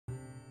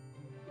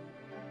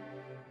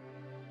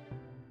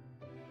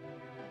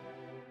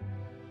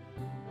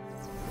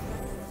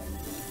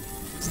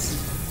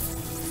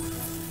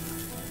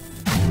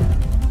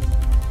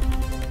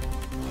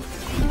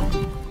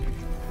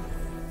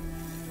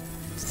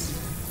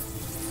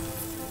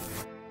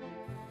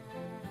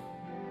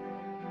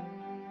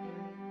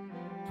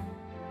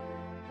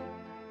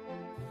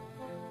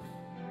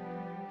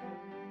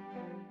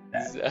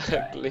Right.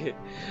 exactly.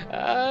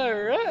 All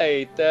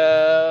right.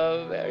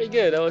 Very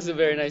good. That was a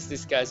very nice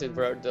discussion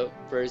for the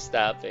first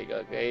topic.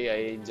 Okay,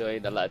 I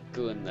enjoyed a lot,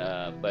 Kun.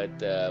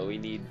 But we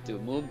need to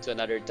move to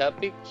another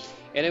topic.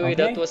 Anyway,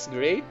 that Okay. was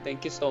great.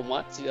 Thank you so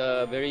much.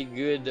 Very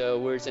good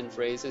words and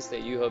phrases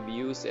that you have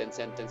used and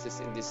sentences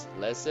in this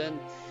lesson.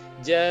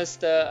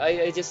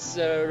 I just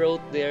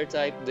wrote there,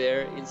 typed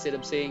there, instead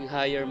of saying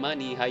higher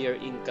money, higher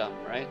income,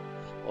 right?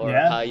 Or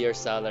Yeah. higher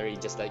salary,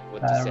 just like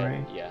what you said.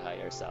 Salary. Yeah,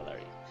 higher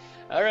salary.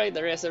 All right,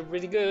 the rest are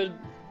pretty good.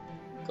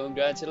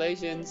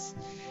 Congratulations.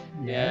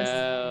 Yes.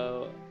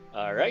 Yeah.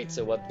 All right,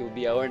 so what will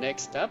be our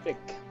next topic?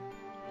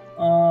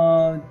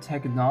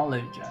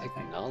 Technology, I think.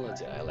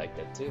 Technology. Right. I like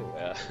that too.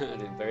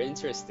 Very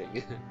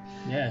interesting.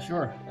 Yeah,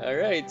 sure. All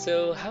right,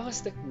 so how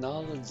has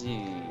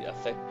technology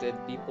affected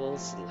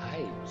people's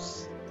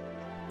lives?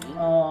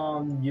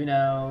 Hmm? You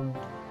know,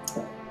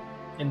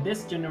 in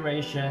this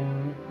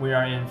generation, we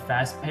are in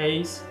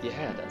fast-paced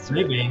Yeah, that's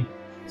right. living.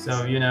 So,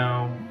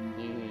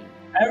 Mm,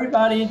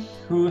 everybody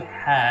who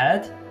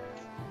had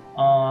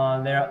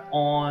their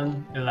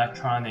own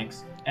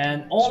electronics,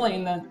 and that's all right.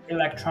 in the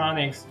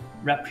electronics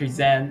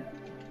represent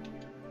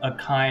a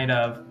kind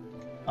of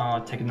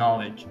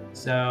technology.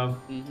 So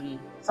Mm-hmm.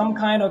 some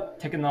kind of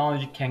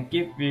technology can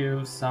give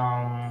you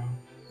some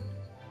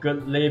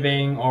good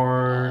living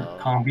or Oh,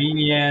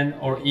 convenient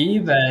or yes.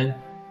 even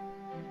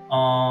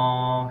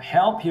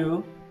help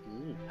you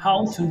Mm,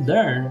 how to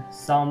learn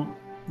some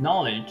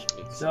knowledge.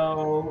 exactly.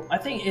 So I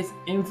think it's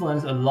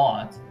influenced a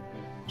lot.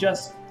 Mm,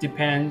 Just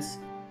depends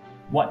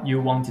what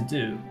you want to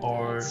do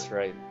or that's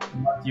right.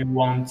 what you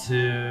want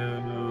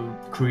to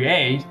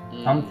create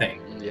something.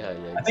 Yeah,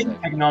 yeah, I think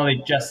exactly.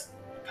 technology just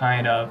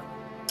kind of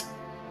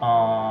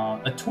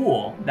a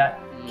tool that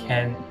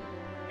can Mm,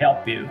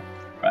 help you,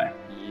 right?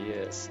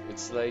 yes,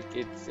 it's like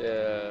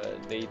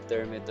they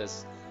term it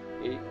as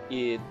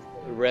it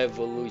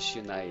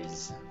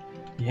revolutionize.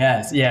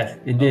 Yes, yes,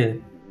 it Oh,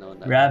 did. no,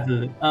 not that.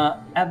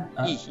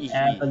 E.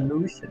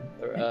 Evolution.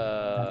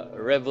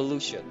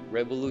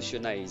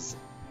 Revolutionize.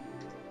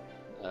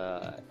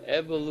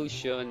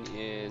 Evolution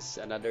is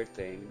another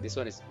thing. This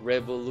one is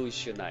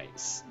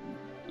revolutionize.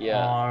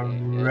 Yeah,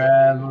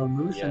 yeah.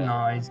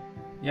 Revolutionize.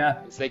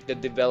 Yeah. It's like the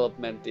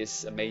development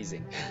is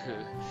amazing.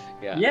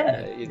 Yeah,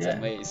 Yeah. it's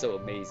Yeah. so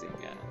amazing.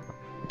 Yeah,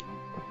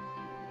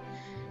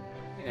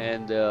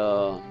 and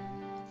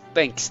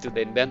thanks to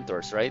the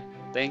inventors, right?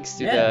 Thanks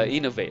to the Yes.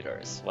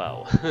 innovators.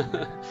 Wow.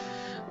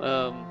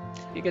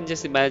 You can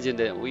just imagine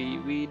that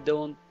we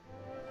don't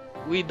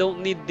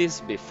need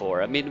this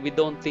before. I mean, we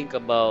don't think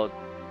about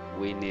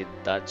we need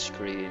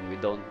touchscreen. We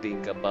don't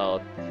think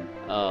about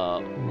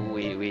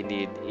we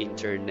need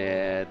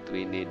internet.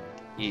 We need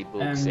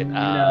ebooks and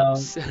And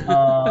apps.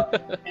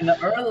 in the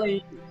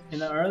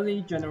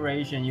early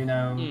generation,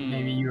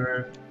 maybe Hmm.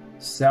 your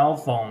cell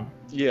phone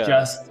Yeah.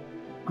 just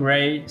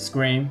gray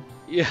screen,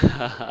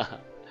 Yeah.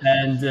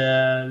 and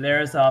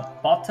there's a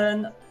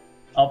button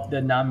of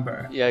the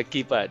number. Yeah,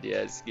 keypad.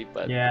 Yes,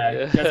 keypad.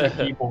 Yeah, just a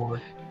Yeah.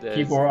 That's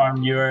keyboard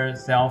on your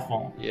cell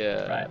phone,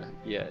 yeah, right?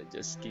 yeah,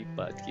 just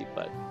keypad.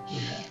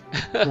 Yeah,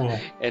 cool.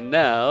 And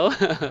now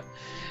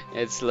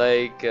it's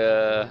like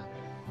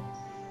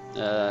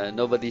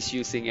nobody's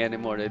using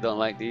anymore. They don't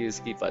like to use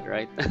keypad,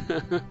 right?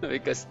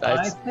 Because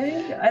touch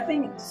I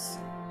think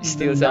the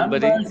still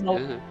somebody.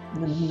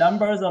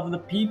 numbers of the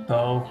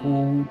people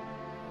Mm,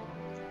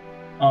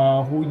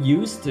 who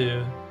used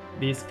to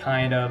these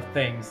kind of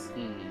things,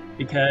 mm,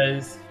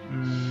 because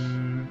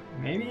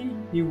maybe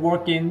you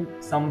work in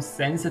some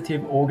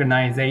sensitive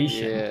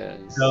organization, yes.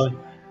 so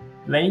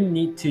they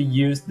need to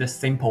use the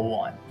simple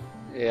one.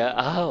 Yeah.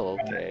 Oh,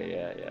 okay.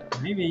 Yeah, yeah.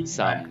 Maybe,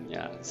 right?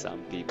 Some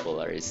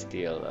people are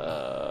still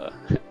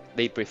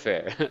they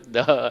prefer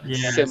the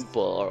Yes,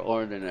 simple or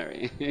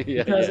ordinary.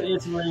 Yeah, because yeah.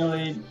 it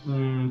really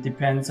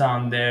depends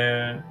on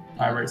their Mm.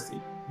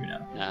 privacy.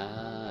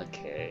 Ah,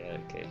 okay,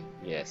 okay.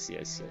 Yes,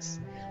 yes, yes.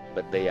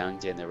 But the young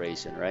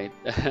generation, right?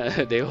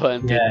 They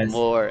want it Yes.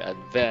 more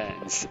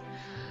advanced,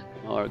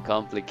 more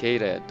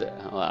complicated.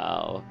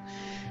 Wow.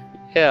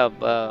 Yeah,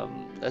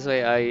 that's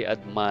why I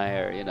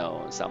admire,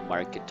 some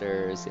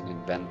marketers and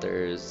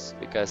inventors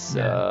because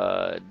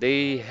Yeah.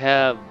 they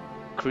have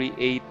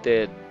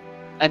created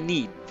a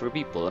need for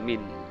people. I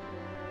mean,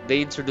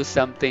 they introduce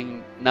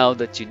something now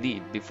that you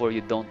need before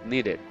you don't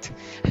need it.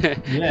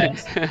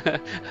 Yes.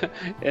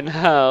 And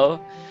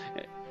how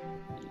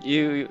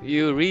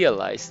you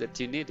realize that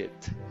you need it.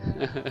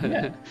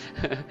 Yeah.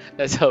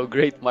 That's how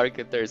great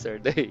marketers are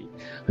they.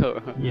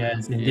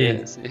 Yes, indeed.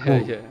 Yes, yeah,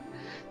 Cool. yeah.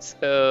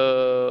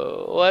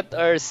 So, what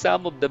are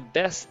some of the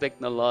best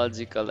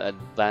technological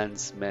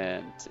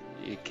advancement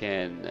you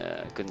can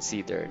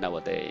consider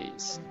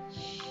nowadays?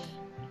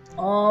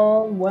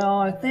 Well,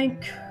 I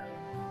think,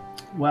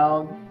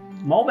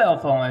 mobile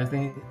phone, I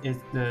think, is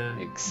the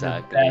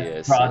Exactly. best Yes,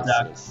 yes,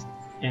 product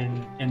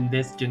yes. in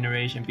this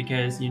generation,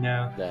 because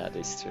That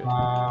is true.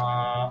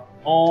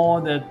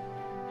 all the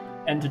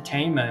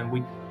entertainment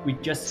we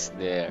just It's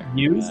there,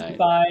 use right?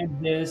 by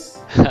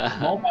this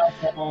mobile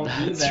phone.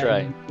 That's Even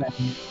right. you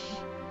can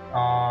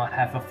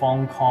have a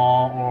phone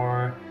call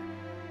or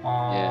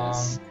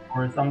Yes.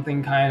 or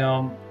something kind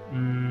of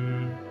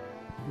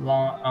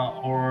long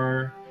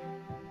or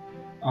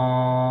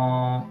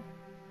uh,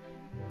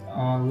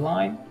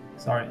 light.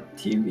 Sorry,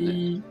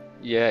 TV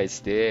Yeah, it's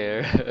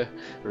there.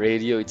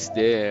 Radio, it's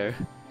there.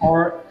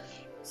 or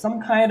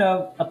some kind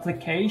of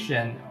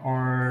application,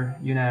 or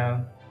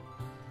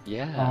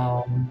Yeah.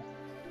 um,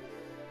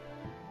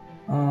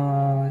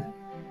 uh,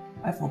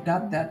 I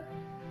forgot that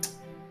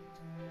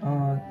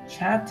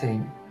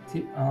chatting,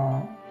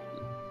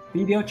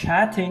 video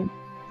chatting.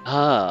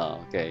 Ah,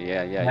 okay.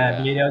 Yeah, yeah, Yeah, yeah.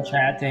 video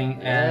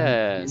chatting, and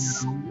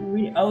Yes.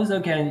 we also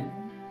can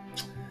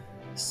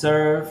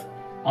surf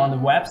on the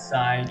Mm,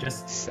 website.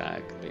 Just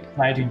exactly.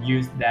 try to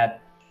use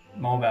that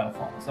mobile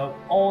phone. So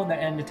all the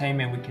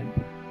entertainment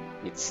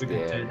It's we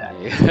could there. do that.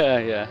 Yeah,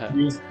 yeah.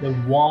 Use the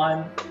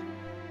one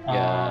uh,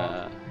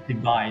 Yeah.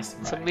 device,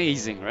 It's right?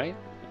 amazing, right?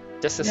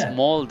 Just a Yeah.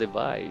 small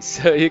device.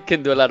 You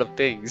can do a lot of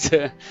things.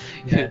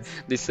 Yes.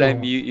 This time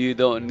True. you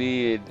don't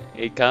need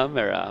a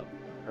camera,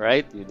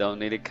 right? You don't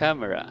need a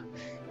camera.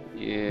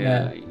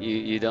 Yeah.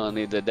 You don't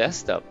need a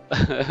desktop.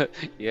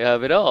 You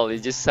have it all. You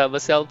just have a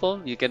cell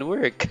phone, you can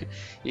work.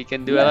 You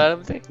can do a Yeah. lot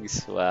of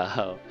things.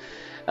 Wow.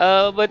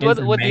 But It's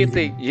what do you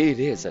think? amazing. Yeah, it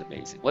is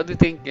amazing. What do you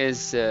think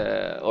is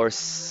or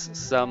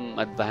some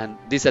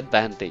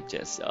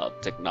disadvantages of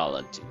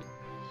technology?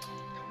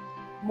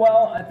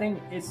 Well, I think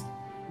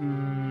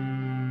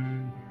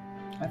um,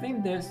 I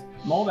think this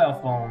mobile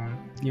phone,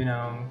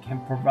 can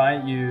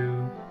provide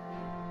you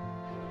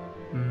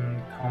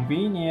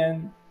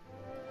convenient,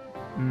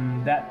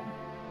 that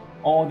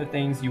all the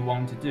things you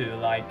want to do,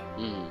 like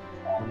Mm.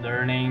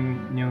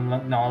 learning new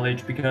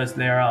knowledge, because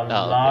there are a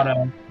Oh, lot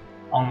okay. of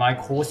online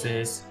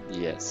courses,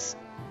 Yes.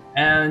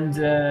 and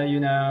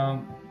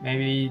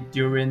maybe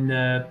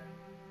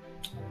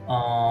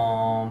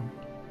um,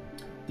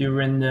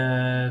 during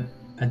the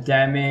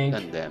pandemic,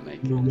 Pandemic,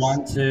 you yes.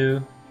 want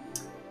to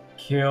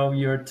kill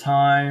your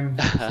time,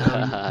 so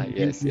you can use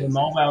Yes, your yes.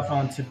 mobile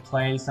phone to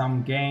play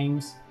some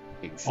games,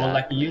 or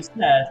like you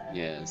Exactly. said,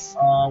 Yes.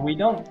 we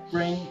don't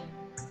bring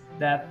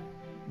that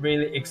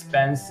really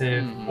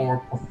expensive Mm-hmm. or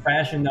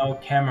professional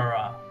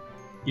camera.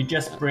 You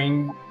just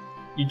bring,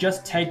 you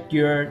just take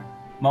your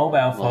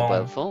mobile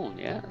Mobile phone phone,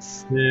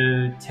 yes.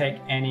 to take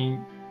any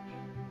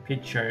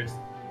pictures.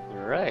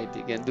 Right,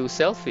 you can do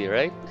selfie,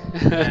 right?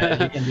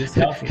 Yeah, you can do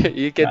selfie.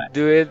 You can Right.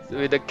 do it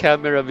with a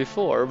camera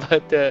before,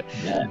 but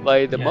Yes,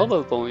 by the yes,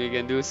 mobile phone, you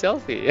can do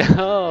selfie.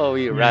 Oh,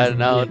 we yes,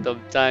 ran out indeed. of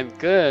time.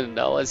 Good.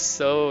 That was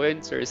so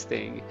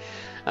interesting.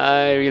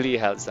 I really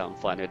had some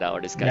fun with our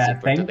discussion Yeah,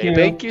 for thank today.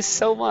 Thank you. you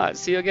so much.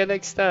 See you again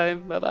next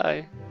time. Bye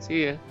bye.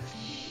 See you.